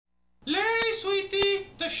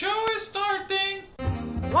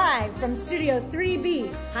from Studio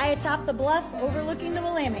 3B, high atop the bluff overlooking the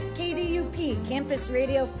Willamette, KDUP Campus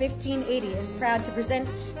Radio 1580 is proud to present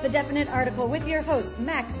The Definite Article with your hosts,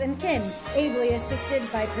 Max and Ken, ably assisted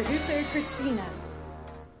by producer Christina.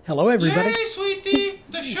 Hello, everybody. Yay, sweetie!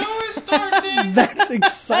 The show is starting! That's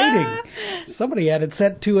exciting. Somebody had it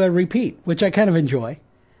set to a repeat, which I kind of enjoy.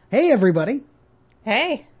 Hey, everybody.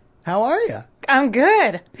 Hey. How are you? I'm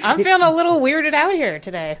good. I'm feeling a little weirded out here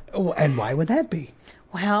today. Oh, and why would that be?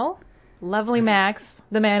 Well, lovely Max,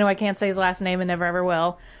 the man who I can't say his last name and never ever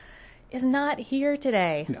will, is not here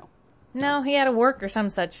today. No, he had to work or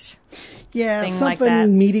some such Yeah, thing something like that.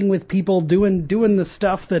 Meeting with people, doing the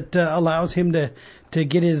stuff that allows him to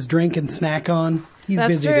get his drink and snack on. He's That's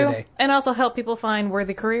busy true. today. And also help people find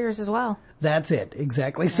worthy careers as well. That's it,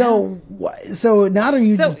 exactly. So now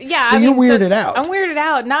you're I'm weirded out. I'm weirded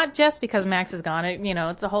out, not just because Max is gone.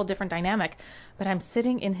 It's a whole different dynamic. But I'm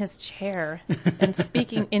sitting in his chair and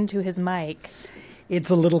speaking into his mic. It's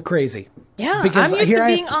a little crazy. Yeah, because I'm used to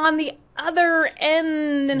being on the other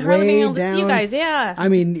end and hardly being able to see you guys. Yeah. I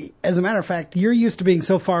mean, as a matter of fact, you're used to being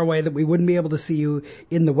so far away that we wouldn't be able to see you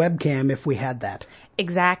in the webcam if we had that.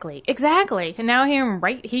 Exactly. And now I'm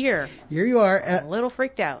right here. Here you are. A little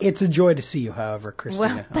freaked out. It's a joy to see you, however,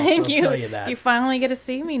 Christina. Well, thank you. I'll tell you that. You finally get to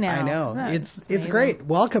see me now. I know. That's It's great.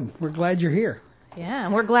 Welcome. We're glad you're here. Yeah,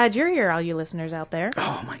 and we're glad you're here, all you listeners out there.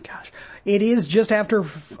 Oh, my gosh. It is just after,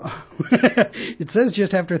 it says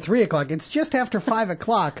just after 3 o'clock. It's just after 5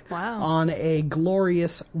 o'clock Wow. on a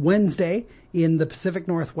glorious Wednesday in the Pacific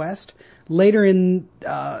Northwest.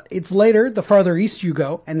 It's later the farther east you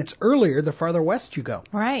go, and it's earlier the farther west you go.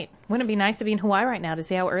 Right. Wouldn't it be nice to be in Hawaii right now to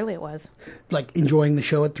see how early it was? Like enjoying the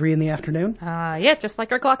show at 3 in the afternoon? Yeah, just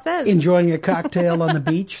like our clock says. Enjoying a cocktail on the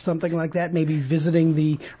beach, something like that. Maybe visiting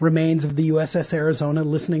the remains of the USS Arizona,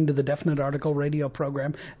 listening to the Definite Article radio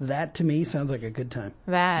program. That, to me, sounds like a good time.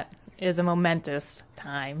 That is a momentous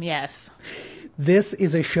time, yes. This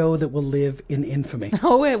is a show that will live in infamy.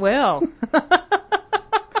 Oh, it will.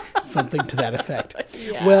 Something to that effect.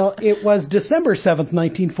 Yeah. Well, it was December 7th,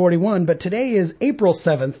 1941, but today is April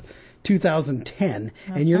 7th, 2010,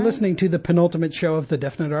 and you're listening to the penultimate show of the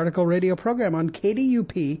Definite Article radio program on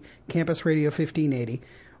KDUP, Campus Radio 1580,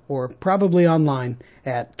 or probably online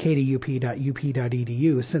at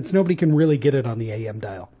kdup.up.edu, since nobody can really get it on the AM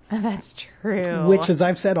dial. That's true. Which, as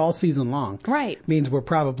I've said all season long, right, means we're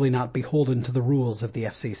probably not beholden to the rules of the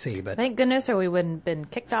FCC. But thank goodness, or we wouldn't have been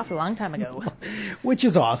kicked off a long time ago. Which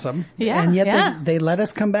is awesome. Yeah, and yet they let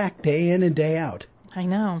us come back day in and day out. I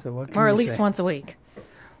know. So what can or at you least say? once a week.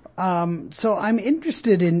 So I'm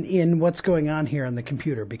interested in what's going on here on the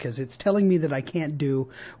computer because it's telling me that I can't do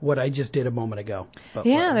what I just did a moment ago. But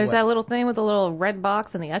there's that little thing with the little red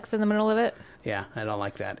box and the X in the middle of it. Yeah, I don't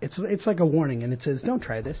like that. It's like a warning, and it says, "Don't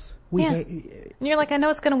try this." And you're like, I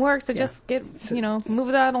know it's going to work, so just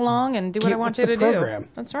move that along and do what I want you to do.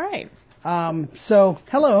 That's right. So,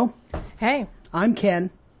 hello. Hey. I'm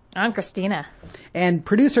Ken. I'm Christina. And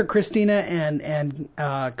producer Christina and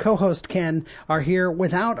co-host Ken are here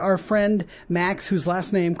without our friend Max, whose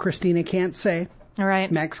last name Christina can't say. All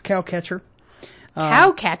right. Max Cowcatcher.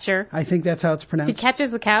 Cowcatcher? I think that's how it's pronounced. He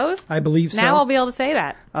catches the cows? I believe so. Now I'll be able to say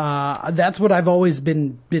that. That's what I've always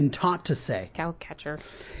been taught to say. Cowcatcher.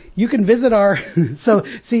 You can visit our,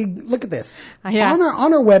 look at this. Yeah.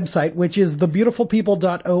 On our website, which is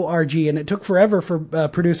thebeautifulpeople.org, and it took forever for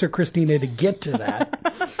producer Christina to get to that.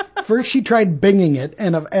 First she tried binging it,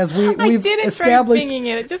 and as we've established, try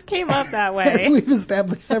binging it. It just came up that way. As we've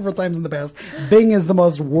established several times in the past, Bing is the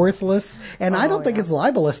most worthless, and I don't think it's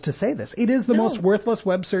libelous to say this. It is the most worthless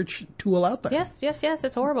web search tool out there. Yes,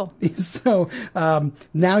 it's horrible. So,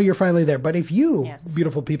 now you're finally there. But if you,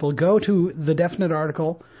 beautiful people, go to the Definite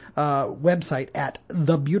Article website at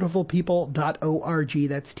thebeautifulpeople.org.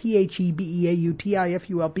 That's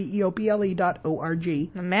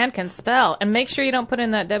TheBeautifulPeople.org. The man can spell. And make sure you don't put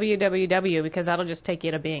in that www because that'll just take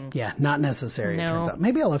you to Bing. Yeah, not necessary. No. It turns out.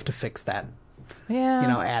 Maybe I'll have to fix that.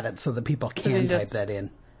 Yeah. Add it so that people can type that in.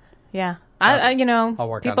 Yeah. I'll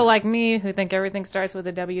work people on it. like me who think everything starts with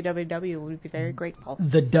a www would be very grateful.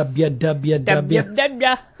 The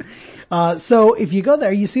www. www. So if you go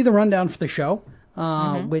there, you see the rundown for the show.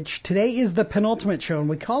 Which today is the penultimate show, and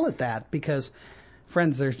we call it that because,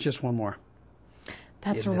 friends, there's just one more.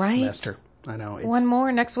 That's this right. Semester. I know. One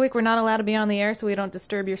more. Next week, we're not allowed to be on the air, so we don't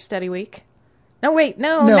disturb your study week. No, wait,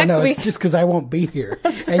 next week. It's just because I won't be here.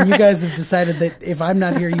 And you guys have decided that if I'm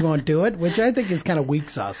not here, you won't do it, which I think is kind of weak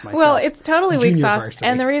sauce myself. Well, it's totally weak sauce. Varsity.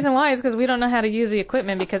 And the reason why is because we don't know how to use the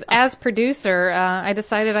equipment because as producer, I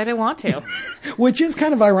decided I didn't want to. Which is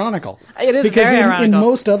kind of ironical. It is because very ironical. in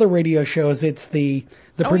most other radio shows, it's the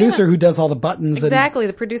The producer who does all the buttons. Exactly.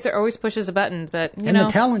 The producer always pushes the buttons, but, you and know.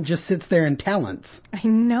 the talent just sits there and talents. I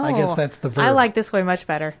know. I guess that's the verb. I like this way much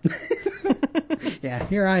better. Yeah,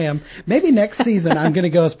 here I am. Maybe next season I'm going to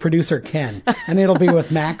go as producer Ken, and it'll be with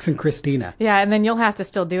Max and Christina. Yeah, and then you'll have to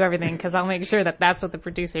still do everything because I'll make sure that that's what the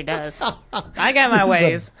producer does. I got my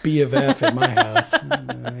ways. Is a B of F at my house.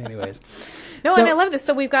 Anyways. No, and I love this.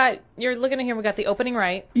 So we've got, you're looking at here, we've got the opening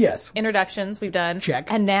right. Yes. Introductions we've done. Check.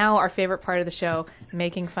 And now our favorite part of the show,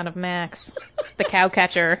 making fun of Max, the cow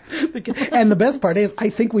catcher. And the best part is,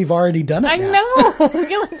 I think we've already done it I now. know. We're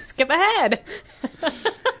going to skip ahead.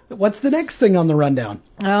 What's the next thing on the rundown?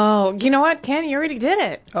 Oh, you know what, Ken? You already did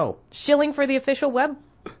it. Oh. Shilling for the official web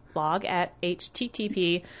blog at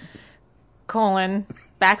http://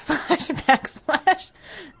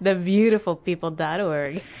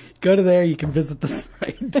 Go to there, you can visit the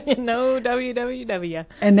site. No www.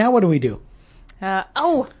 And now what do we do?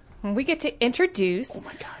 We get to introduce Oh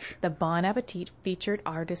my gosh. the Bon Appetit featured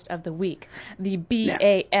artist of the week, the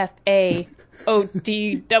BAFAOTW.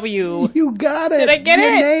 You got it. Did I get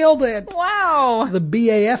it? You nailed it. Wow. The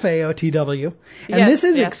BAFAOTW. And Yes, this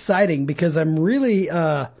is yes. exciting because I'm really,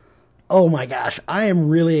 oh my gosh, I am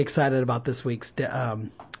really excited about this week's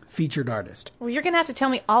featured artist. Well, you're going to have to tell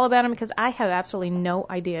me all about him because I have absolutely no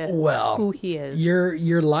idea who he is.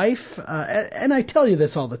 Your life, and I tell you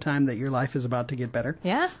this all the time, that your life is about to get better.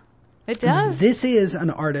 Yeah, it does. This is an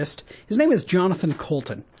artist. His name is Jonathan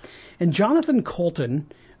Coulton. And Jonathan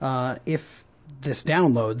Coulton, if this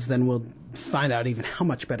downloads, then we'll find out even how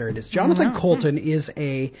much better it is. Jonathan Coulton is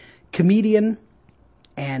a comedian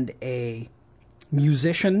and a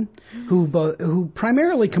musician who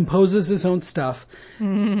primarily composes his own stuff,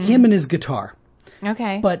 him and his guitar.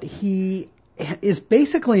 Okay. But he is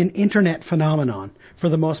basically an internet phenomenon for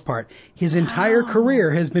the most part. His entire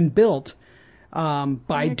career has been built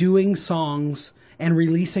by doing songs and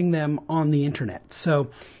releasing them on the internet. So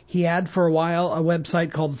he had for a while a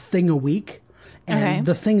website called Thing a Week. And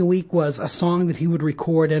the Thing a Week was a song that he would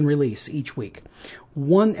record and release each week.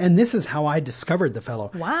 And this is how I discovered the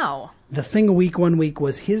fellow. Wow. The Thing a Week one week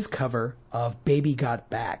was his cover of Baby Got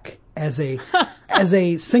Back as a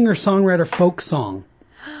singer-songwriter folk song.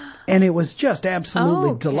 And it was just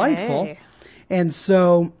absolutely delightful. And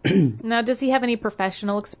so now, does he have any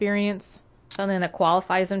professional experience? Something that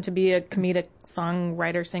qualifies him to be a comedic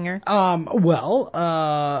songwriter singer?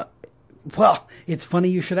 Well, it's funny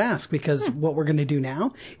you should ask, because what we're going to do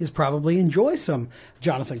now is probably enjoy some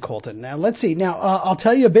Jonathan Coulton. Now, let's see. Now, I'll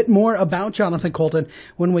tell you a bit more about Jonathan Coulton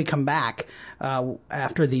when we come back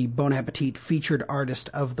after the Bon Appetit featured artist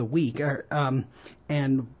of the week.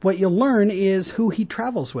 And what you'll learn is who he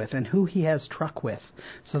travels with and who he has truck with.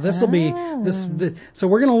 So this will be so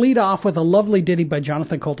we're going to lead off with a lovely ditty by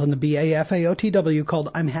Jonathan Coulton, the BAFAOTW, called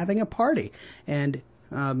 "I'm Having a Party." And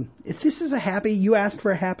if this is a happy, you asked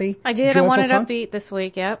for a happy, I did. I wanted upbeat this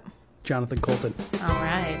week. Yep. Jonathan Coulton. All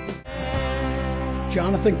right.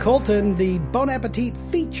 Jonathan Coulton, the Bon Appetit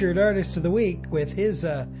featured artist of the week, with his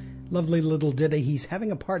lovely little ditty. He's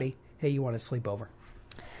having a party. Hey, you want to sleep over?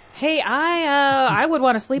 Hey, I would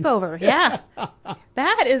want to sleep over. Yeah.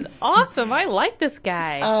 That is awesome. I like this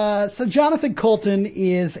guy. So Jonathan Coulton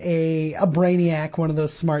is a brainiac, one of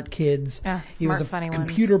those smart kids. He was a funny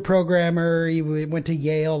computer programmer. He went to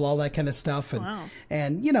Yale, all that kind of stuff.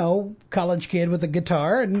 And you know, college kid with a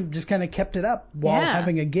guitar, and just kind of kept it up while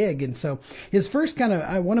having a gig. And so his first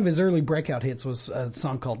one of his early breakout hits was a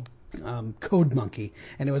song called Code Monkey,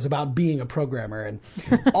 and it was about being a programmer, and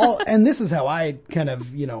and this is how I kind of,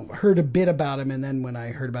 heard a bit about him. And then when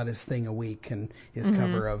I heard about his Thing a Week and his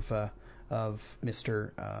cover of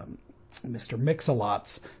Mr.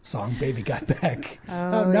 Mix-a-Lot's song Baby Got Back.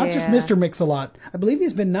 Not just Mr. Mix-a-Lot. I believe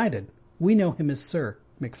he's been knighted. We know him as Sir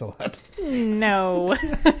Mix-a-Lot. No.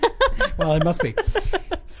 Well, it must be.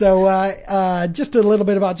 So, just a little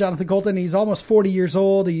bit about Jonathan Coulton. He's almost 40 years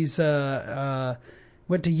old. He's,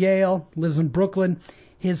 went to Yale, lives in Brooklyn.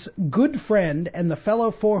 His good friend and the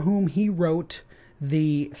fellow for whom he wrote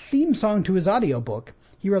the theme song to his audiobook.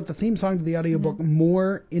 He wrote the theme song to the audiobook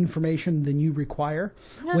More Information Than You Require,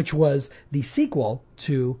 which was the sequel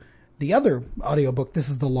to the other audiobook. This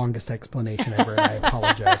is the longest explanation ever, and I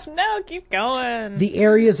apologize. No, keep going. The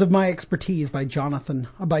Areas of My Expertise by John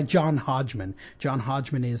Hodgman. John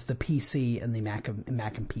Hodgman is the PC and the Mac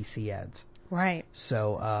and PC ads. Right.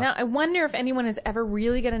 So now I wonder if anyone is ever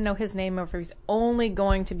really going to know his name, or if he's only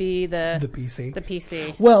going to be the PC. The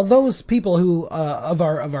PC. Well, those people who of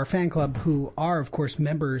our fan club who are, of course,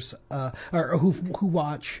 members or who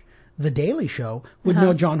watch The Daily Show would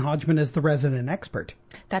know John Hodgman as the resident expert.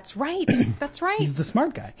 That's right. That's right. He's the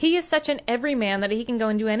smart guy. He is such an everyman that he can go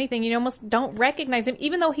and do anything. You almost don't recognize him,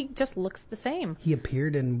 even though he just looks the same. He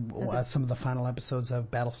appeared in some of the final episodes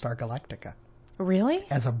of Battlestar Galactica. Really?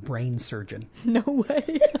 As a brain surgeon. No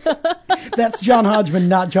way. That's John Hodgman,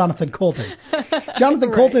 not Jonathan Coulton.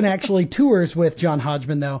 Jonathan Coulton actually tours with John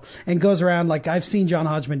Hodgman, though, and goes around, like, I've seen John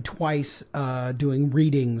Hodgman twice doing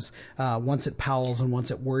readings, once at Powell's and once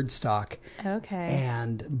at Wordstock. Okay.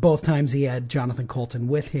 And both times he had Jonathan Coulton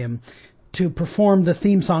with him to perform the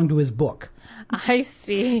theme song to his book. I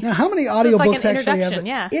see. Now, how many audiobooks actually have it?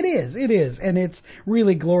 Yeah. It is. And it's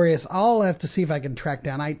really glorious. I'll have to see if I can track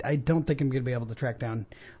down. I don't think I'm going to be able to track down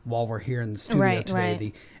while we're here in the studio today.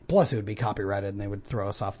 Right. Plus, it would be copyrighted and they would throw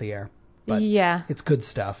us off the air. But yeah. It's good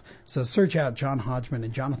stuff. So search out John Hodgman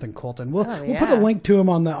and Jonathan Coulton. We'll put a link to him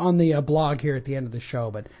on the blog here at the end of the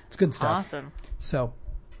show, but it's good stuff. Awesome. So,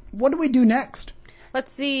 what do we do next?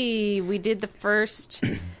 Let's see. We did the first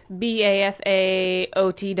BAFA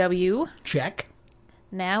OTW. Check.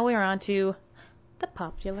 Now we're on to the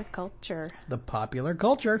popular culture. The popular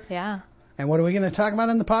culture. Yeah. And what are we going to talk about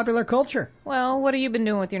in the popular culture? Well, what have you been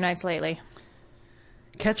doing with your nights lately?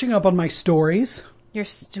 Catching up on my stories. Your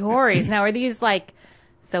stories. Now, are these like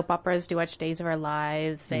soap operas? Do you watch Days of Our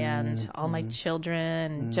Lives and All My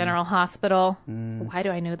Children, General Hospital? Why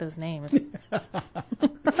do I know those names?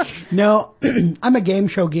 No, I'm a game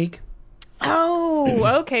show geek.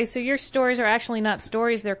 Oh, okay. So your stories are actually not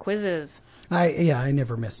stories, they're quizzes. I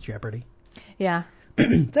never miss Jeopardy. Yeah.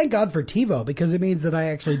 Thank God for TiVo, because it means that I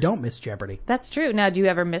actually don't miss Jeopardy. That's true. Now, do you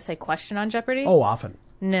ever miss a question on Jeopardy? Oh, often.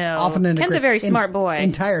 No. Often Ken's a very smart boy.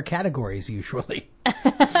 Entire categories, usually.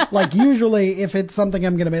 Like, usually, if it's something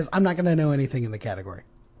I'm going to miss, I'm not going to know anything in the category.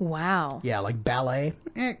 Wow. Yeah, like ballet.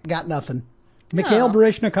 Got nothing. Mikhail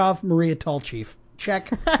Baryshnikov, Maria Tolchief.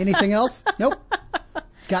 Check. Anything else? Nope.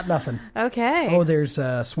 Got nothing. Okay. Oh, there's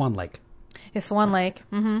Swan Lake. Yeah, Swan Lake.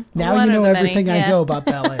 Mm-hmm. Now you know everything I know about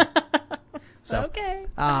ballet. So, okay.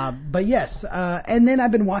 But yes, and then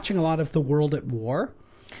I've been watching a lot of The World at War.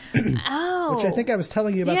 Oh. Which I think I was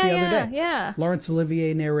telling you about the other day. Yeah. Laurence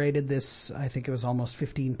Olivier narrated this, I think it was almost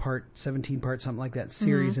 15-part, 17-part, something like that,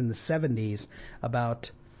 series in the 70s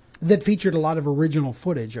that featured a lot of original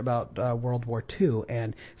footage about World War II.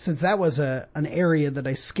 And since that was an area that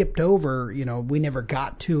I skipped over, we never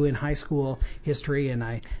got to in high school history, and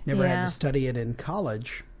I never had to study it in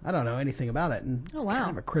college, I don't know anything about it. And it's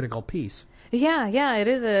kind of a critical piece. Yeah, it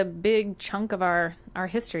is a big chunk of our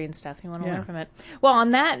history and stuff. You want to learn from it. Well,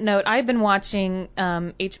 on that note, I've been watching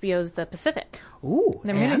HBO's The Pacific. Ooh,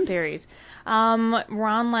 the miniseries. We're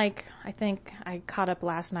on I think I caught up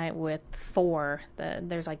last night with 4.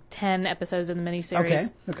 There's 10 episodes in the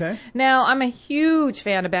miniseries. Okay. Now, I'm a huge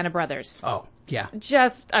fan of Band of Brothers. Oh, yeah.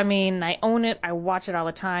 I own it. I watch it all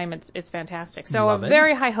the time. It's fantastic. So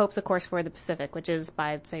very high hopes, of course, for The Pacific, which is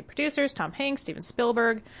by the same producers, Tom Hanks, Steven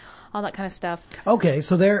Spielberg, all that kind of stuff. Okay,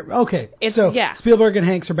 so Spielberg and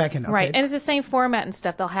Hanks are back in. Okay. Right, and it's the same format and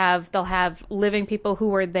stuff. They'll have living people who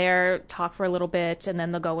were there talk for a little bit, and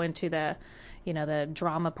then they'll go into the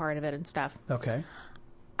drama part of it and stuff. Okay.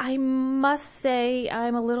 I must say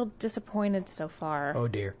I'm a little disappointed so far. Oh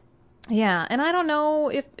dear. Yeah, and I don't know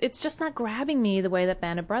if it's just not grabbing me the way that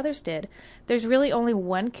Band of Brothers did. There's really only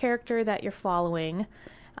one character that you're following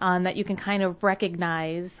that you can kind of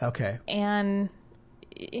recognize. Okay. And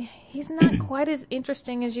he's not quite as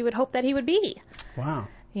interesting as you would hope that he would be. Wow.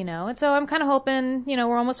 And so I'm kind of hoping,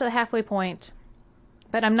 we're almost at the halfway point.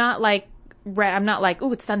 But I'm not like,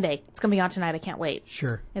 ooh, it's Sunday. It's going to be on tonight. I can't wait.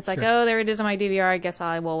 Sure. It's like, oh, there it is on my DVR. I guess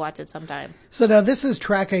I will watch it sometime. So now this is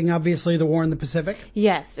tracking, obviously, the war in the Pacific?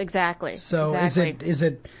 Yes, exactly. So exactly. Is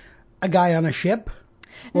it a guy on a ship?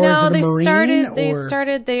 Or no, is it a Marine?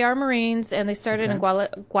 They are Marines, and they started in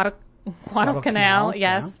Guadalcanal, yes.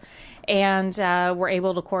 Yeah. And were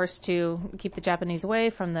able, of course, to keep the Japanese away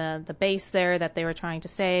from the base there that they were trying to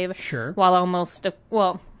save. Sure. While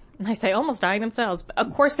I say almost dying themselves.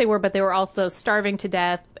 Of course they were, but they were also starving to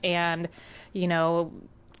death, and,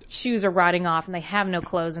 shoes are rotting off, and they have no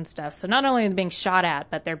clothes and stuff. So not only are they being shot at,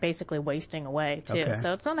 but they're basically wasting away, too. Okay.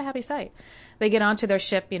 So it's not a happy sight. They get onto their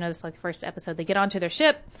ship, it's like the first episode. They get onto their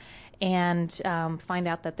ship and find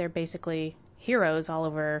out that they're basically heroes all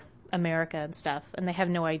over America and stuff, and they have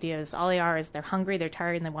no ideas. All they are is they're hungry, they're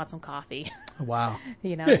tired, and they want some coffee. Wow.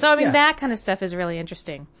 So that kind of stuff is really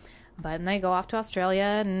interesting. But and they go off to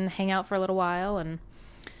Australia and hang out for a little while and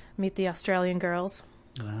meet the Australian girls.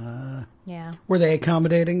 Yeah. Were they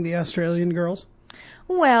accommodating the Australian girls?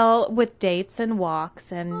 Well, with dates and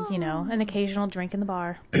walks and, an occasional drink in the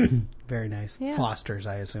bar. Very nice. Yeah. Fosters,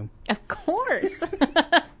 I assume. Of course.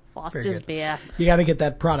 Foster's beer. You got to get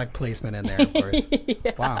that product placement in there, of course.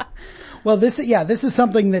 Yeah. Wow. Well, this is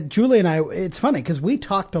something that Julie and I, it's funny because we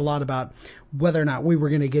talked a lot about whether or not we were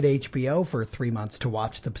going to get HBO for 3 months to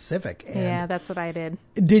watch The Pacific. And Yeah, that's what I did.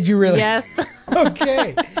 did you really? Yes.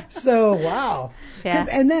 Okay. So, wow. Yeah.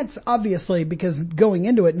 And that's obviously because going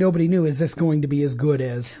into it, nobody knew, is this going to be as good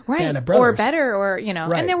as Band of Brothers? Or better, or,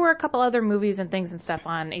 Right. and there were a couple other movies and things and stuff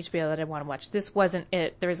on HBO that I want to watch. This wasn't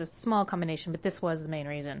it. There was a small combination, but this was the main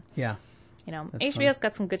reason. Yeah. HBO's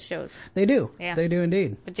got some good shows, They do. Yeah. They do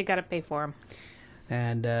indeed. but you got to pay for them.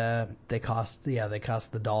 And they cost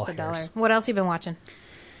the doll hairs. $1. What else you been watching?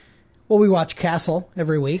 Well, we watch Castle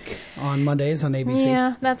every week on Mondays on ABC.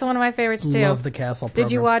 Yeah, that's one of my favorites too. Love the Castle program.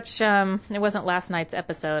 Did you watch, it wasn't last night's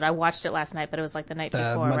episode. I watched it last night, but it was like the night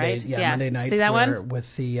before, Monday, right? Yeah, Monday night. See that one?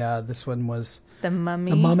 With the, this one was The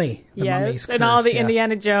Mummy. The Mummy. The Yes, Mummy's and all Curse, the yeah.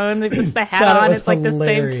 Indiana Jones. He puts the hat Thought it on. was It's like the same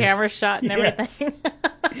hilarious. camera shot and Yes.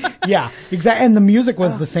 everything. Yeah, exactly. And the music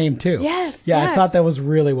was the same too. Yes, Yeah, I yes. thought that was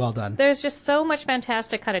really well done. There's just so much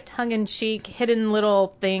fantastic kind of tongue-in-cheek, hidden little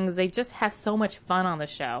things. They just have so much fun on the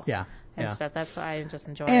show. Yeah. And Yeah. stuff. That's why I just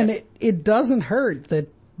enjoy And it. it doesn't hurt that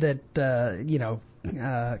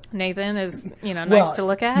Nathan is, nice to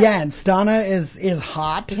look at. Yeah, and Stana is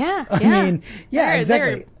hot. Yeah, I yeah. mean, yeah,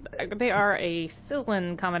 exactly. They are a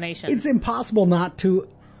sizzling combination. It's impossible not to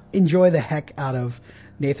enjoy the heck out of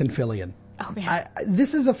Nathan Fillion. Oh, yeah.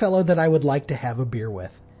 This is a fellow that I would like to have a beer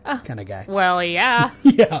with, kind of guy. Well, yeah.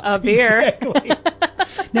 Yeah, A beer. Exactly.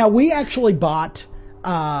 Now, we actually bought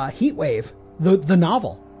Heatwave, the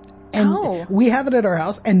novel. And we have it at our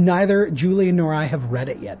house, and neither Julie nor I have read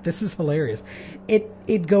it yet. This is hilarious.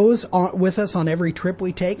 It goes on with us on every trip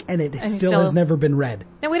we take, and it still has never been read.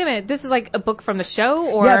 Now, wait a minute. This is like a book from the show?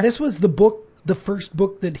 Or Yeah, this was the first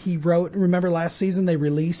book that he wrote. Remember last season they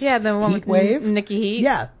released the one Heatwave? with Nikki Heat?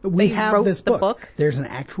 Yeah, we They have wrote this the book. book? There's an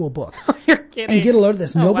actual book. You're kidding. And get a load of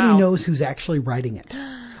this. Nobody wow. knows who's actually writing it.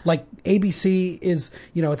 Like ABC is,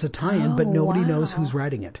 it's a tie-in, but nobody knows who's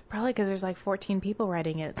writing it. Probably because there's like 14 people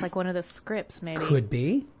writing it. It's like one of the scripts, maybe. Could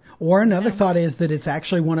be. Or another thought is that it's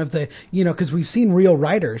actually one of the, because we've seen real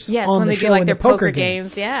writers Yes, on when the they show do like in their the poker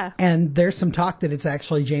games, yeah. And there's some talk that it's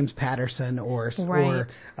actually James Patterson or Right.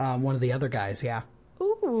 one of the other guys, yeah.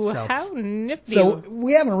 Ooh, So- how nifty. So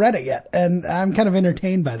we haven't read it yet, and I'm kind of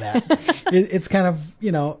entertained by that. It's kind of,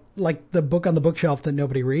 like the book on the bookshelf that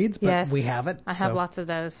nobody reads, but yes, we have it. I have lots of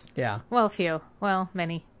those. Yeah. Well, a few. Well,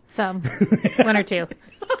 many. Some. One or two.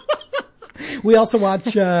 We also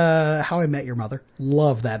watch How I Met Your Mother.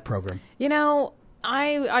 Love that program.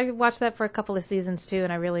 I watched that for a couple of seasons too,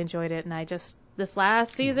 and I really enjoyed it. And I just, this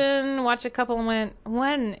last season, watched a couple and went,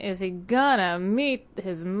 when is he gonna meet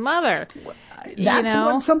his mother?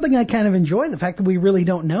 That's something I kind of enjoy, the fact that we really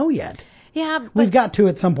don't know yet. Yeah, but We've got to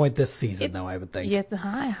at some point this season, though, I would think. yeah,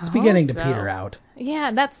 I It's beginning to hope so. peter out.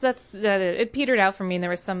 Yeah, that's it petered out for me, and there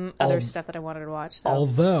was some other stuff that I wanted to watch. So.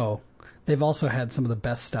 Although, they've also had some of the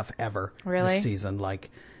best stuff ever Really? this season. Like,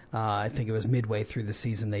 I think it was midway through the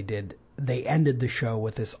season they ended the show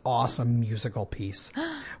with this awesome musical piece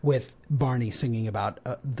with Barney singing about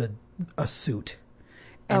a suit.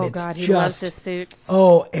 And Oh it's God, he just, loves his suits.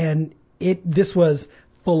 Oh, and this was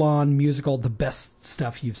full-on musical, the best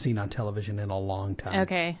stuff you've seen on television in a long time.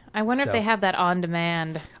 Okay, I wonder if So- they have that on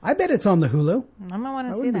demand. I bet it's on the Hulu. I might want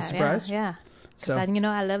to see wouldn't be that. surprised. Yeah. So- Because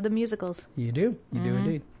I love the musicals. You do. You do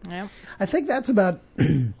indeed. Yeah. I think that's about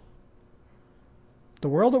The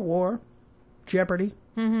World at War, Jeopardy,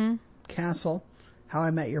 Castle, How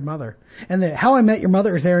I Met Your Mother. And How I Met Your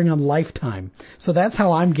Mother is airing on Lifetime. So that's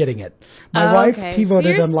how I'm getting it. My wife Okay. T-voted So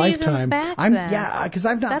your on season's Lifetime. back then. Yeah, because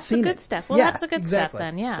I've not That's seen the it. good stuff. Well, Yeah, that's the good exactly. stuff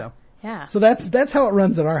then. Yeah. So, Yeah. so that's how it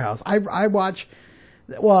runs at our house. I watch,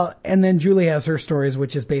 well, and then Julie has her stories,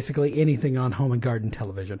 which is basically anything on home and garden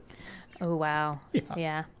television. Oh wow.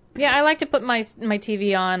 Yeah. Yeah, I like to put my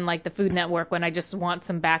TV on like the Food Network when I just want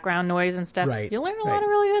some background noise and stuff. Right, You learn a right. lot of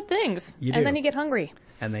really good things. You and do. then you get hungry.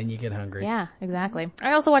 And then you get hungry. Yeah, exactly.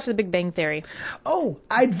 I also watch The Big Bang Theory. Oh,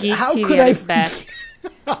 Geek how TV could at I? its best.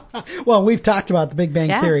 Well, we've talked about The Big Bang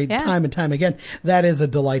Yeah, Theory yeah. time and time again. That is a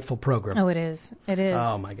delightful program. Oh, it is. It is.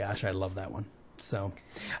 Oh my gosh, I love that one. So,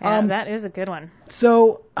 Yeah, that is a good one.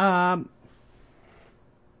 so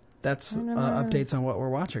that's updates on what we're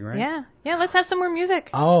watching, right? Yeah. Yeah, let's have some more music.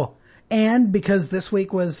 Oh, and because this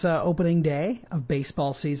week was opening day of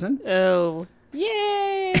baseball season, Oh.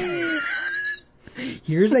 Yay!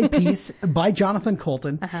 here's a piece by Jonathan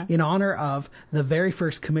Coulton Uh-huh. in honor of the very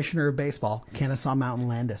first commissioner of baseball, Kennesaw Mountain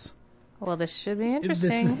Landis. Well, this should be This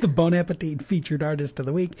interesting. is the Bon Appetit featured artist of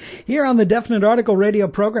the week here on the Definite Article radio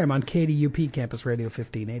program on KDUP Campus Radio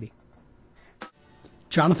 1580.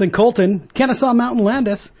 Jonathan Coulton, Kennesaw Mountain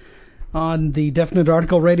Landis. on the Definite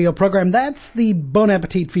Article radio program. That's the Bon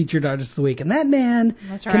Appetit Featured Artist of the Week. And that man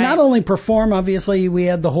can not only perform, obviously, we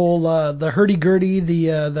had the whole, the hurdy-gurdy, the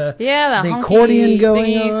accordion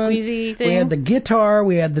going on. Squeezy thing. We had the guitar,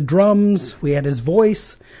 we had the drums, we had his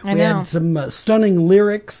voice. I we know. had some stunning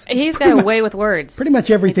lyrics. He's got a way with words. Pretty much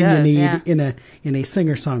everything you need yeah. in a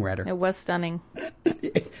singer-songwriter. It was stunning.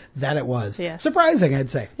 That it was. Yeah. Surprising, I'd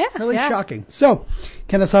say. Yeah. Really shocking. So,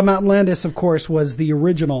 Kennesaw Mountain Landis, of course, was the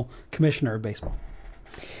original commissioner of baseball.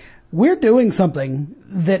 We're doing something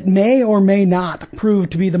that may or may not prove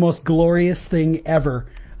to be the most glorious thing ever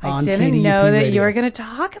on KDUP I didn't know that radio. you were going to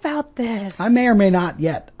talk about this. I may or may not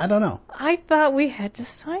yet. I don't know. I thought we had to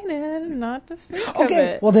sign it, not to speak of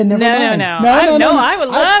Okay, it. well then never mind. No. No, I would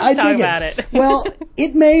love to talk about it. Well,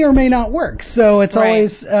 it may or may not work, so it's Right.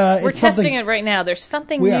 always We're it's testing something, it right now. There's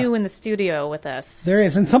something We are. new in the studio with us. There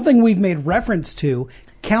is, and something we've made reference to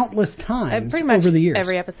countless times Pretty much over the years.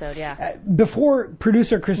 every episode, yeah. Before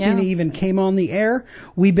producer Christina Yeah. even came on the air,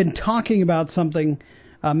 we've been talking about something.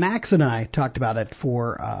 Max and I talked about it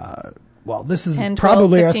for. Well, this is 10, 12,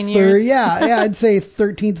 probably our 15 third, years. yeah, I'd say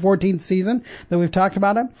 13th, 14th season that we've talked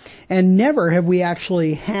about it. And never have we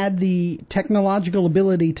actually had the technological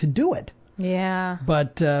ability to do it. Yeah.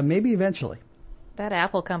 But maybe eventually. That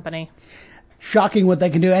Apple company. Shocking what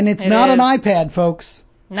they can do. And it's It not an is. iPad, folks.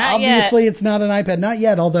 Not Obviously, yet. it's not an iPad. Not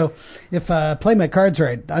yet, although if I play my cards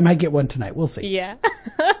right, I might get one tonight. We'll see. Yeah.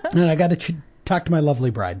 And I got to talk to my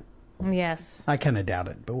lovely bride. Yes. I kind of doubt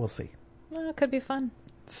it, but we'll see. Well, it could be fun.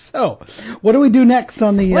 So, what do we do next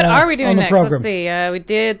on the What are we on doing the next? program? Let's see. We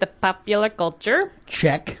did the popular culture.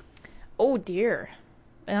 Check. Oh, dear.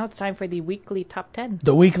 Now it's time for the weekly top 10.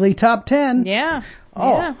 The weekly top 10. Yeah.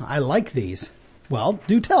 Oh, Yeah. I like these. Well,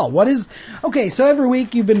 do tell. What is... Okay, so every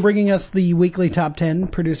week you've been bringing us the weekly top 10,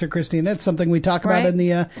 producer Christina. It's something we talk about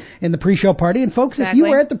Right. in the pre-show party. And folks, if you Exactly.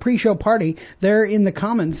 were at the pre-show party, there in the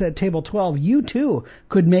comments at table 12, you too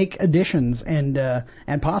could make additions and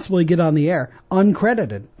possibly get on the air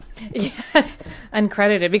uncredited. Yes.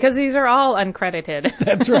 Uncredited. Because these are all uncredited.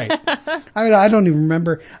 That's right. I mean, I don't even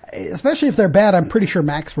remember. Especially if they're bad, I'm pretty sure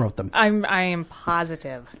Max wrote them. I am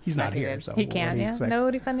positive. He's not that he here, did. so he what can't. do you Yeah. expect?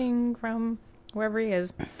 No defunding from wherever he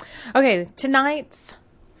is. Okay. Tonight's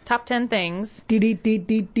top 10 things Deet, deet,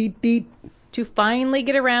 deet, deet, deet. to finally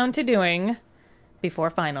get around to doing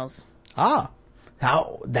before finals. Ah,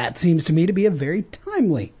 how that seems to me to be a very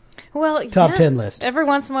timely. Well, Top yeah, 10 list. Every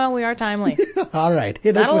once in a while we are timely. All right,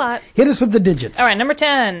 hit Not us a with, lot. Hit us with the digits. All right, number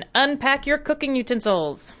 10, unpack your cooking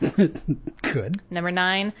utensils. Good. Number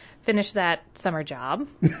 9, finish that summer job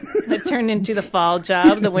that turned into the fall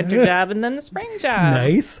job, the winter job, and then the spring job.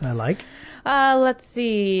 Nice. I like. Let's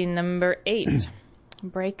see, number 8,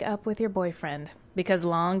 break up with your boyfriend because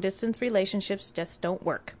long distance relationships just don't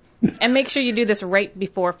work. And make sure you do this right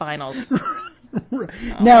before finals.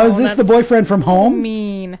 Now, is this the boyfriend from home?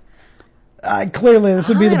 Mean. Clearly, this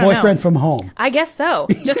would be I the don't know. boyfriend from home. I guess so.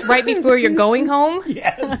 Just right before you're going home?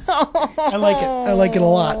 Yes. I like it. I like it a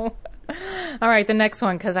lot. All right, the next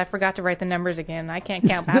one, because I forgot to write the numbers again. I can't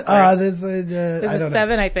count backwards. This This I is don't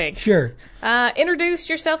 7, know. I think. Sure. Introduce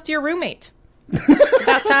yourself to your roommate. It's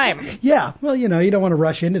about time. Yeah. Well, you don't want to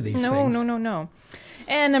rush into these No, things. no.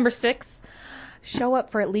 And number 6, show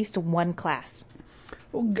up for at least one class.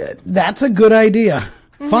 Well, good. That's a good idea.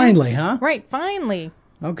 Finally, huh? Right, finally.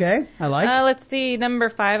 Okay. I like. Let's see, number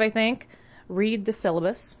 5, I think. Read the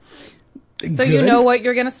syllabus. So Good. you know what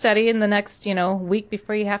you're going to study in the next, week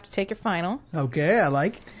before you have to take your final. Okay. I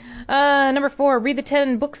like. Number 4, read the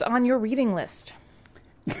 10 books on your reading list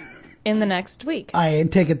in the next week. I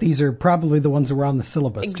take it these are probably the ones that were on the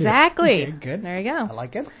syllabus, Exactly. too. Okay, good. There you go. I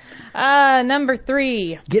like it. Number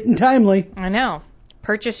 3, Getting timely. I know.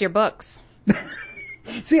 Purchase your books.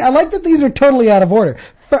 See, I like that these are totally out of order.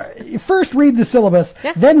 First read the syllabus,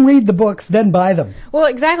 Yeah. then read the books, then buy them. Well,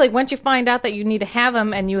 exactly. Once you find out that you need to have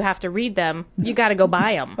them and you have to read them, you got to go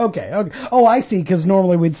buy them. Okay. Oh, I see, because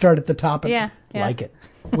normally we'd start at the top and Yeah. like it.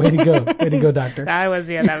 Way to go. Way to go, doctor. That was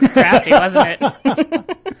crafty, wasn't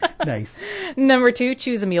it? Nice. Number 2,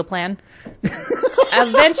 choose a meal plan.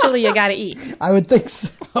 Eventually you got to eat. I would think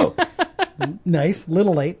so. Nice.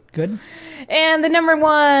 Little late. Good. And the number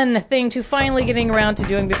 1 thing to finally getting around to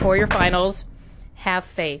doing before your finals, have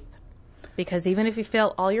faith. Because even if you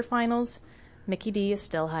fail all your finals, Mickey D is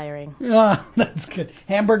still hiring. Ah, that's good.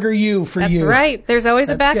 Hamburger you for you. That's right. There's always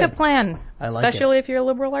a That's backup good. plan. I like especially if you're a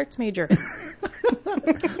liberal arts major.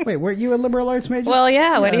 Wait, weren't you a liberal arts major? Well,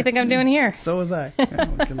 yeah. What do you think I'm doing here? So was I. Yeah,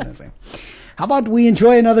 what can I say? How about we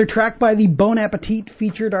enjoy another track by the Bon Appetit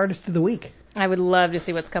Featured Artist of the Week? I would love to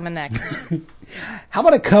see what's coming next. How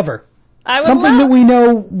about a cover Something that we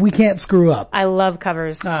know we can't screw up. I love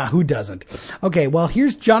covers. Who doesn't? Okay, well,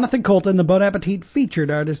 here's Jonathan Coulton, the Bon Appetit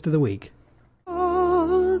featured artist of the week.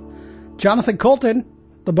 Jonathan Coulton,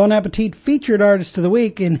 the Bon Appetit featured artist of the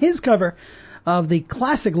week, in his cover of the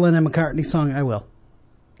classic Lennon McCartney song, I Will.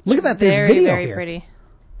 Look at that, there's video very here. Pretty.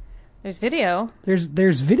 There's video.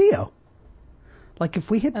 There's video. Like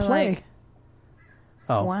if we hit play.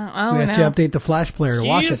 Oh, wow. we have to update the Flash player to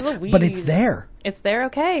watch it. Louise. But it's there. It's there,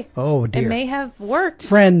 okay. Oh, dear. It may have worked.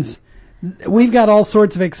 Friends, we've got all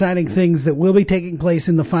sorts of exciting things that will be taking place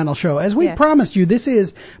in the final show. As we promised you, this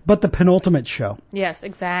is but the penultimate show. Yes,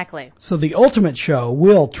 exactly. So the ultimate show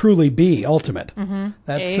will truly be ultimate. Mm-hmm.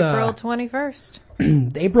 That's April 21st.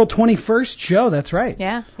 April 21st show, that's right.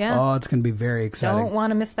 Yeah. Oh, it's going to be very exciting. Don't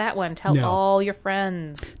want to miss that one. Tell all your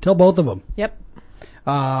friends. Tell both of them. Yep.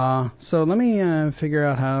 So let me figure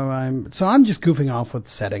out how I'm just goofing off with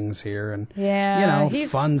settings here and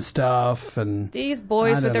fun stuff and these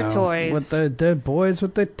boys with their toys. With the boys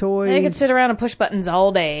with the toys. They could sit around and push buttons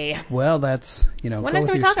all day. Well, that's What next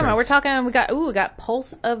are we talking about? We got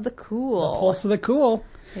Pulse of the Cool. The Pulse of the Cool.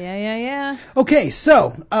 Yeah. Okay,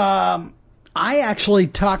 so I actually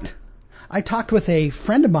talked with a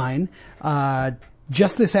friend of mine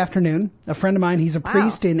just this afternoon. A friend of mine, he's a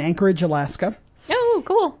priest in Anchorage, Alaska. Oh,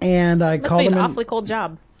 cool. And I called him. Must be an awfully cold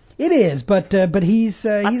job. It is, but he's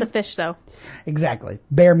lots of fish though. Exactly,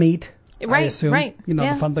 bear meat. Right, I assume. right.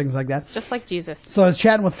 The fun things like that. It's just like Jesus. So I was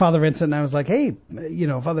chatting with Father Vincent, and I was like, "Hey,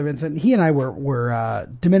 Father Vincent." He and I were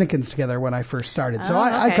Dominicans together when I first started, so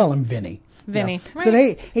I call him Vinny. Vinny. Right. Said,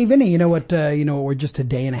 hey, Vinny, you know what? We're just a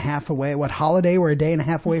day and a half away. What holiday we're a day and a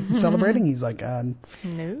half away from celebrating? He's like,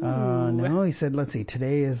 no. He said, let's see,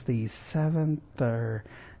 today is the 7th, or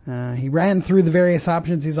he ran through the various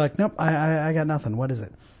options. He's like, nope, I got nothing. What is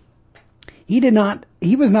it? He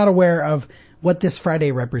was not aware of what this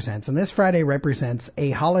Friday represents. And this Friday represents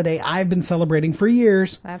a holiday I've been celebrating for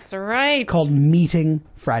years. That's right. Called Meeting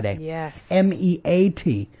Friday. Yes.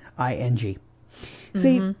 MEATING.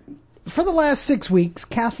 See, for the last 6 weeks,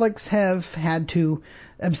 Catholics have had to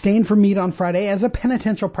abstain from meat on Friday as a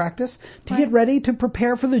penitential practice to get ready to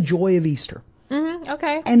prepare for the joy of Easter.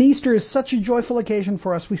 Okay. And Easter is such a joyful occasion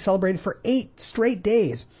for us. We celebrate it for 8 straight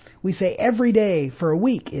days. We say every day for a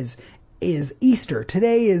week is Easter.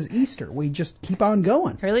 Today is Easter. We just keep on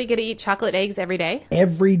going. Really? You get to eat chocolate eggs every day?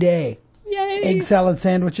 Every day. Yay. Egg salad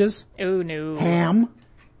sandwiches. Oh, no. Ham.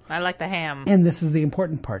 I like the ham. And this is the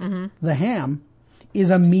important part. The ham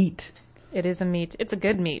is a meat. It is a meat. It's a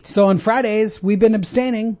good meat. So on Fridays, we've been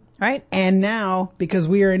abstaining. Right. And now, because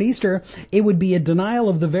we are in Easter, it would be a denial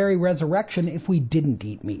of the very resurrection if we didn't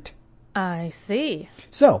eat meat. I see.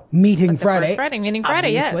 So, Meeting Friday. Meeting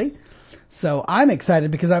Friday, obviously. Yes. So I'm excited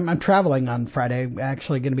because I'm traveling on Friday.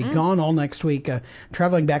 Actually going to be gone all next week.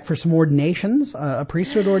 Traveling back for some ordinations, a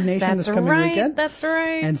priesthood ordination this coming weekend. That's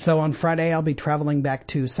right. And so on Friday I'll be traveling back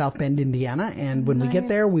to South Bend, Indiana. And when we get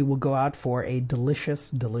there, we will go out for a delicious,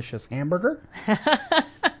 delicious hamburger.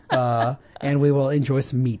 And we will enjoy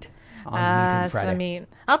some meat on Meeting Friday. Some meat.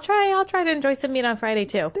 I'll try to enjoy some meat on Friday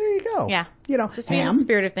too. There you go. Yeah. Just ham. In the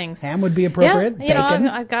spirit of things. Ham would be appropriate. Yeah, bacon.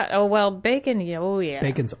 I've got, bacon. Yeah.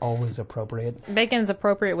 Bacon's always appropriate. Bacon's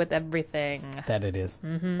appropriate with everything. That it is.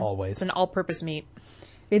 Always. It's an all-purpose meat.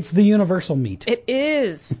 It's the universal meat. It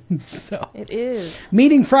is. So. It is.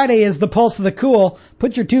 Meeting Friday is the pulse of the cool.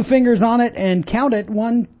 Put your 2 fingers on it and count it.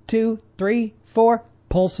 1, 2, 3, 4.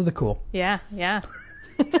 Pulse of the cool. Yeah.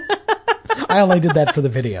 I only did that for the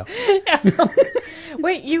video.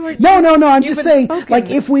 Wait, you were... No, I'm just saying, like,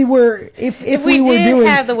 if we were have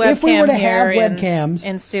webcams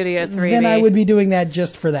in Studio 3D, then I would be doing that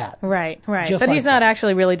just for that. Right. But he's not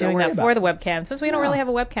actually really doing that for the it. webcam, since we don't really have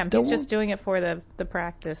a webcam. He's just doing it for the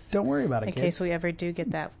practice. Don't worry about it, in case we ever do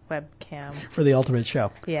get that webcam. For the ultimate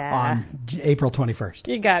show. Yeah. On April 21st.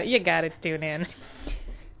 You got to tune in.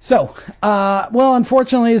 So,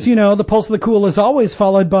 unfortunately, as you know, the Pulse of the Cool is always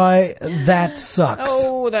followed by That Sucks.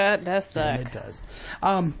 Oh, that does suck. And it does.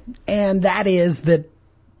 And that is that,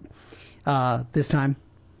 this time,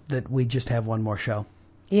 that we just have one more show.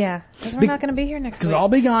 Yeah, because we're not going to be here next week. Because I'll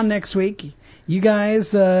be gone next week. You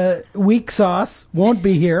guys, Weak Sauce, won't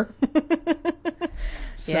be here.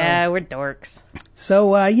 Yeah, we're dorks.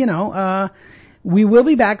 So, we will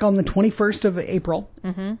be back on the 21st of April,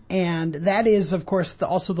 and that is, of course,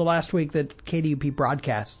 also the last week that KDUP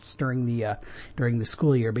broadcasts during the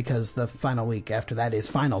school year, because the final week after that is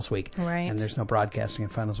finals week, right? And there's no broadcasting in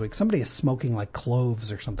finals week. Somebody is smoking like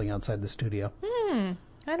cloves or something outside the studio. I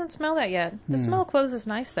don't smell that yet. The smell of cloves is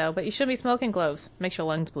nice though, but you shouldn't be smoking cloves. Makes your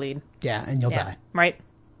lungs bleed. Yeah, and you'll die. Right.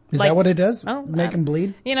 Is that what it does? Oh, Make them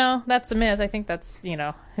bleed? You know, that's a myth. I think that's, you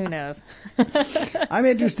know, who knows? I'm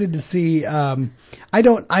interested to see. I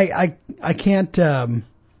can't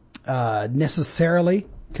necessarily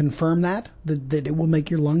confirm that it will make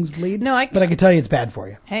your lungs bleed. No, but I can tell you it's bad for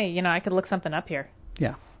you. Hey, you know, I could look something up here.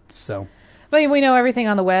 Yeah. So. But we know everything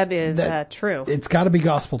on the web is true. It's got to be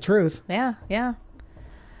gospel truth. Yeah, yeah.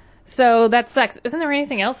 So that sucks. Isn't there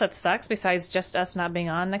anything else that sucks besides just us not being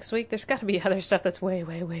on next week? There's got to be other stuff that's way,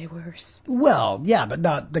 way, way worse. Well, yeah, but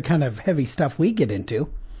not the kind of heavy stuff we get into.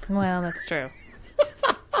 Well, that's true.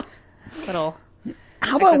 Little.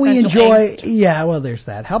 How about we enjoy? Angst. Yeah, well, there's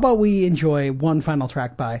that. How about we enjoy one final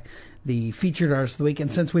track by the featured artist of the week?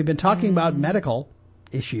 And since we've been talking about medical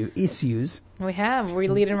issues,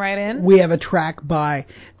 we're leading right in. We have a track by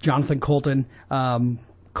Jonathan Coulton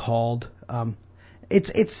called.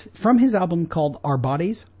 It's from his album called Our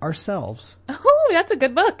Bodies, Ourselves. Oh, that's a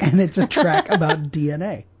good book. And it's a track about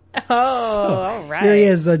DNA. Oh, so, all right. Here he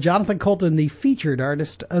is, Jonathan Coulton, the featured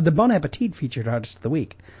artist, the Bon Appetit featured artist of the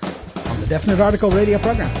week on the Definite Article radio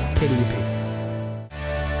program, KDUP.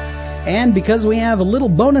 And because we have a little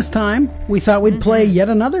bonus time, we thought we'd play yet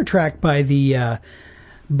another track by the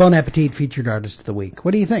Bon Appetit featured artist of the week.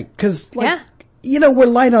 What do you think? Because, you know, we're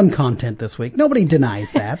light on content this week. Nobody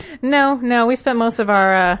denies that. No, we spent most of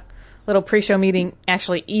our little pre-show meeting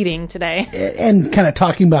actually eating today. And kind of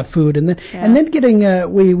talking about food. And then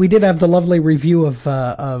getting, we did have the lovely review of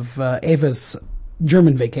Ava's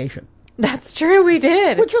German vacation. That's true, we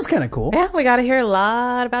did. Which was kind of cool. Yeah, we got to hear a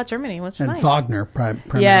lot about Germany, which was nice. And Wagner,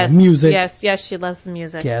 primarily. Yes, music. Yes, she loves the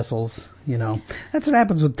music. Castles, you know. That's what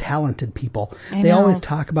happens with talented people. I they know. always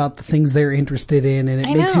talk about the things they're interested in, and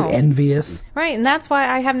it makes you envious. Right, and that's why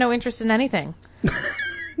I have no interest in anything.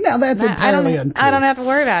 Now that's entirely untrue. I don't have to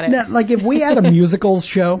worry about it. Now, like if we had a musicals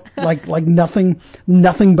show, like nothing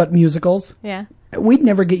but musicals, we'd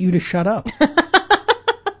never get you to shut up.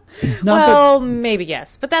 Maybe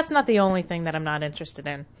yes, but that's not the only thing that I'm not interested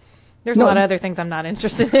in. There's a lot of other things I'm not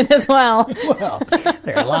interested in as well. Well,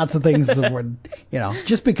 there are lots of things that would, you know,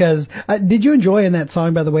 just because. Did you enjoy in that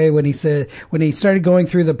song, by the way, when he started going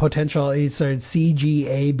through the potential, he started C, G,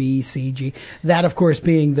 A, B, C, G. That, of course,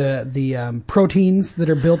 being the proteins that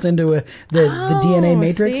are built into the DNA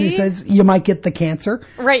matrix. See? He says you might get the cancer.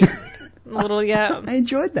 Right. I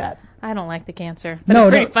enjoyed that. I don't like the cancer. But it's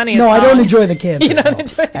pretty funny. No, I don't enjoy the cancer. You don't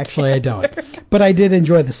enjoy the Actually, cancer. I don't. But I did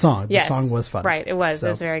enjoy the song. Yes. The song was fun. Right, it was. It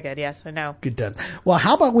was very good. Yes, I know. Good done. Well,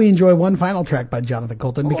 how about we enjoy one final track by Jonathan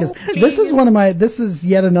Coulton? Because this is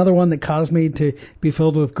yet another one that caused me to be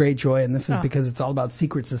filled with great joy, and this is because it's all about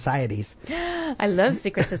secret societies. I love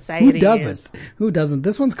secret societies. Who doesn't?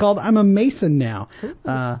 This one's called I'm a Mason Now,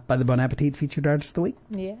 by the Bon Appetit featured artist of the week.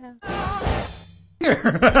 Yeah.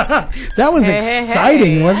 That was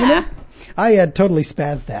exciting, wasn't it? I had totally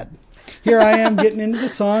spazzed that. Here I am getting into the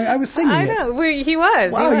song. I was singing it. I know. He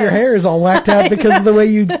was. Wow, your hair is all whacked out because of the way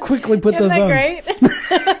you quickly put those on. Isn't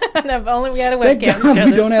that great? If only we had a webcam. Thank God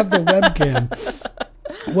we don't have the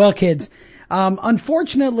webcam. Well, kids,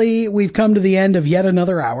 unfortunately, we've come to the end of yet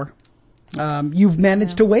another hour. You've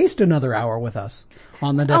managed to waste another hour with us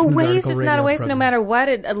on the Definite Article it's radio not a waste program. no matter what.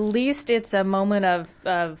 At least it's a moment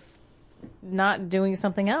of not doing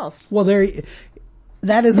something else. Well,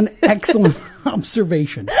 that is an excellent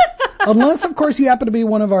observation. Unless, of course, you happen to be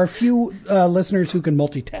one of our few listeners who can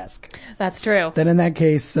multitask. That's true. Then in that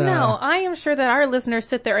case... no, I am sure that our listeners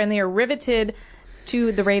sit there and they are riveted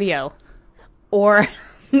to the radio or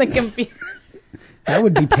the computer. That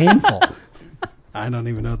would be painful. I don't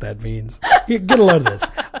even know what that means. Here, get a load of this.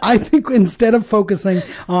 I think instead of focusing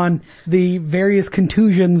on the various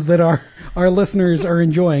contusions that our listeners are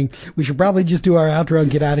enjoying, we should probably just do our outro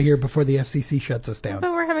and get out of here before the FCC shuts us down.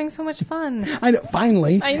 But we're having so much fun. I know,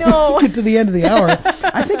 finally. I know. Get to the end of the hour.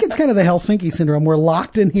 I think it's kind of the Helsinki syndrome. We're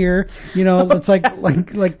locked in here. You know, it's like,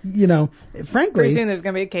 you know, frankly. Pretty soon there's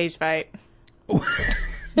going to be a cage fight.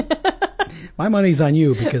 My money's on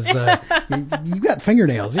you because you got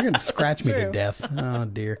fingernails. You're going to scratch me to death. Oh,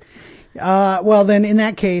 dear. Well, then, in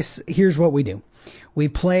that case, here's what we do. We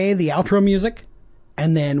play the outro music,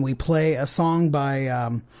 and then we play a song by,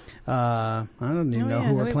 I don't even know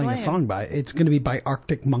who we're playing a song by. It's going to be by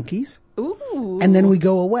Arctic Monkeys. Ooh. And then we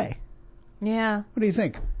go away. Yeah. What do you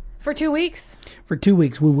think? For 2 weeks. For 2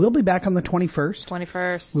 weeks. We will be back on the 21st.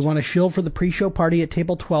 21st. We want to shill for the pre-show party at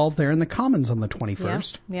Table 12 there in the Commons on the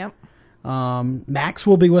 21st. Yep. Max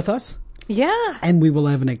will be with us. Yeah. And we will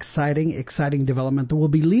have an exciting development that will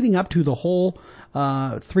be leading up to the whole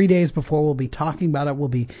 3 days before. We'll be talking about it. We'll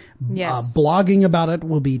be blogging about it.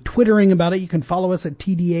 We'll be Twittering about it. You can follow us at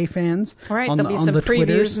TDA Fans. All right. There'll be some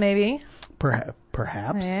previews maybe.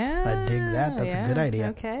 Perhaps. Yeah. I dig that. That's a good idea.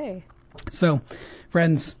 Okay. So,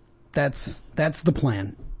 friends, that's the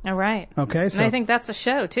plan. All right. Okay. So and I think that's a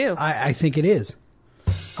show, too. I think it is.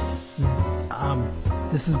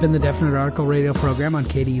 This has been the Definite Article radio program on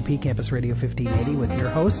KDUP Campus Radio 1580 with your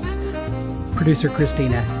hosts, producer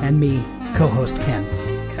Christina, and me, co-host Ken.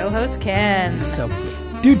 Co-host Ken. So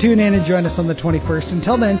do tune in and join us on the 21st.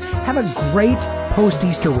 Until then, have a great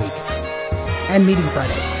post-Easter week and Meeting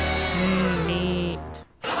Friday. Neat.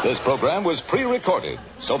 This program was pre-recorded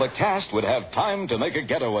so the cast would have time to make a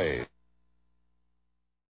getaway.